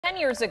10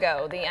 years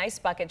ago, the Ice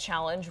Bucket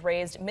Challenge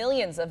raised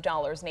millions of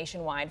dollars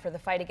nationwide for the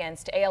fight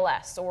against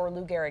ALS, or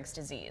Lou Gehrig's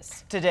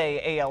disease.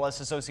 Today,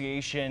 ALS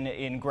Association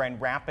in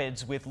Grand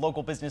Rapids with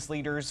local business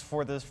leaders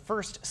for the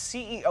first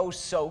CEO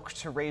Soak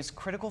to raise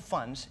critical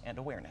funds and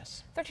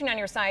awareness. 13 on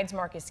your side's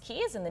Marcus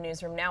Key is in the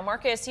newsroom now.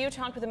 Marcus, you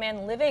talked with a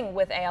man living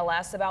with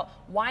ALS about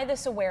why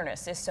this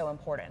awareness is so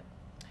important.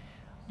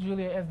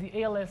 Julia, as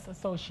the ALS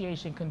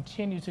Association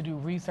continues to do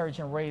research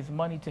and raise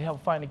money to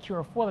help find a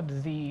cure for the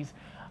disease,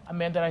 a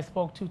man that I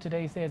spoke to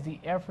today says the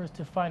efforts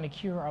to find a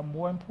cure are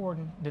more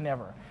important than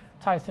ever.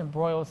 Tyson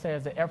Broyle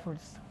says the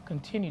efforts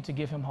continue to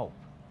give him hope.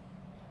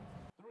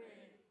 3,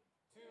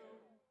 2,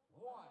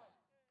 1.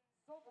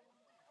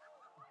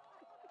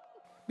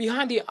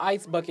 Behind the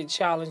Ice Bucket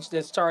Challenge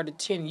that started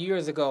 10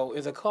 years ago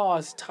is a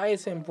cause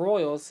Tyson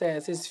Broyle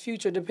says his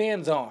future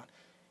depends on.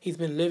 He's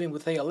been living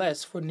with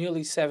ALS for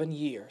nearly 7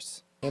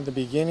 years. In the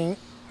beginning,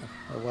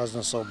 it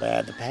wasn't so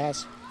bad. The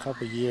past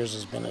couple of years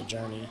has been a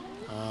journey.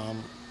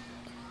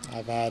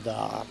 I've had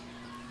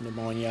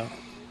pneumonia.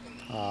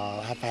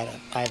 I've had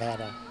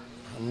a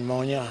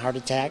pneumonia, a heart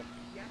attack.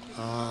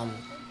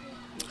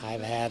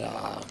 I've had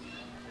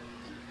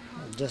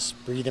just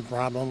breathing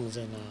problems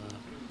and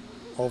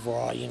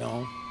overall, you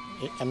know,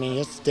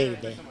 it's day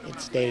to day.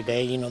 It's day to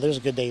day. You know, there's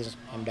good days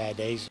and bad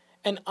days.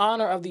 In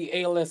honor of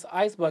the ALS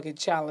Ice Bucket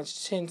Challenge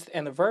 10th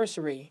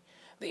anniversary,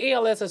 the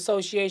ALS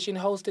Association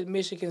hosted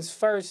Michigan's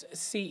first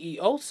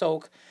CEO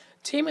Soak,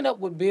 teaming up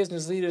with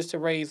business leaders to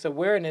raise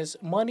awareness,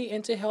 money,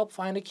 and to help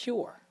find a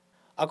cure.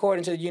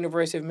 According to the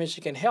University of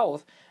Michigan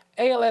Health,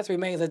 ALS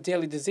remains a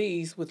deadly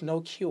disease with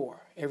no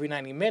cure. Every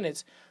 90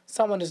 minutes,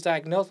 someone is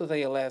diagnosed with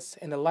ALS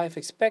and a life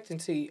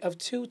expectancy of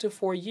 2 to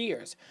 4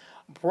 years.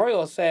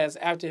 Broyle says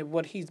after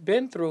what he's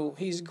been through,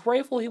 he's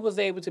grateful he was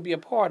able to be a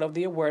part of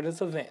the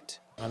awareness event.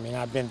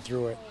 I've been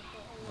through it.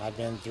 I've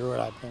been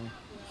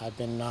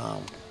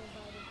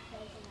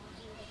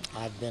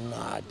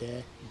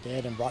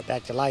dead and brought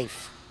back to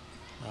life.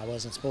 I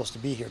wasn't supposed to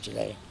be here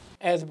today.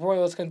 As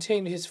Broyles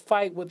continued his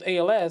fight with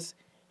ALS,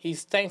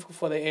 he's thankful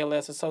for the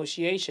ALS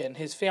Association,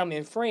 his family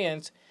and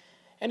friends,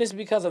 and it's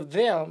because of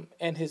them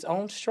and his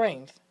own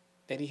strength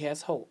that he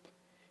has hope.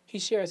 He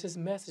shares his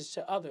message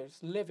to others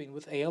living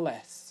with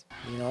ALS.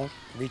 You know,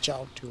 reach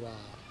out to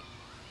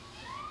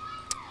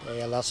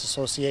the ALS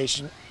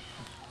Association,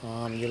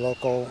 your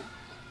local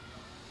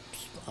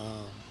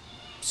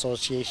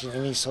association,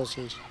 any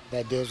association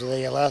that deals with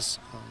ALS.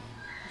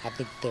 I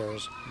think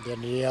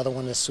the other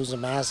one is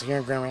Susan Mass here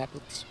in Grand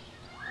Rapids,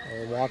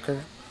 or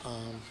Walker.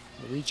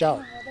 Reach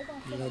out,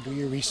 you know, do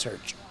your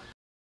research.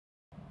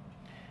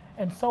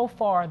 And so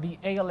far, the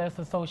ALS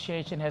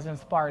Association has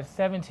inspired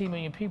 17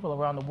 million people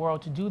around the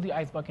world to do the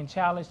Ice Bucket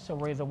Challenge to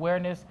raise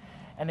awareness,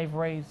 and they've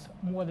raised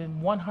more than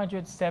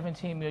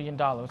 $117 million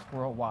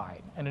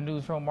worldwide. In the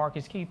newsroom,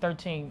 Marcus Key,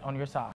 13 on your side.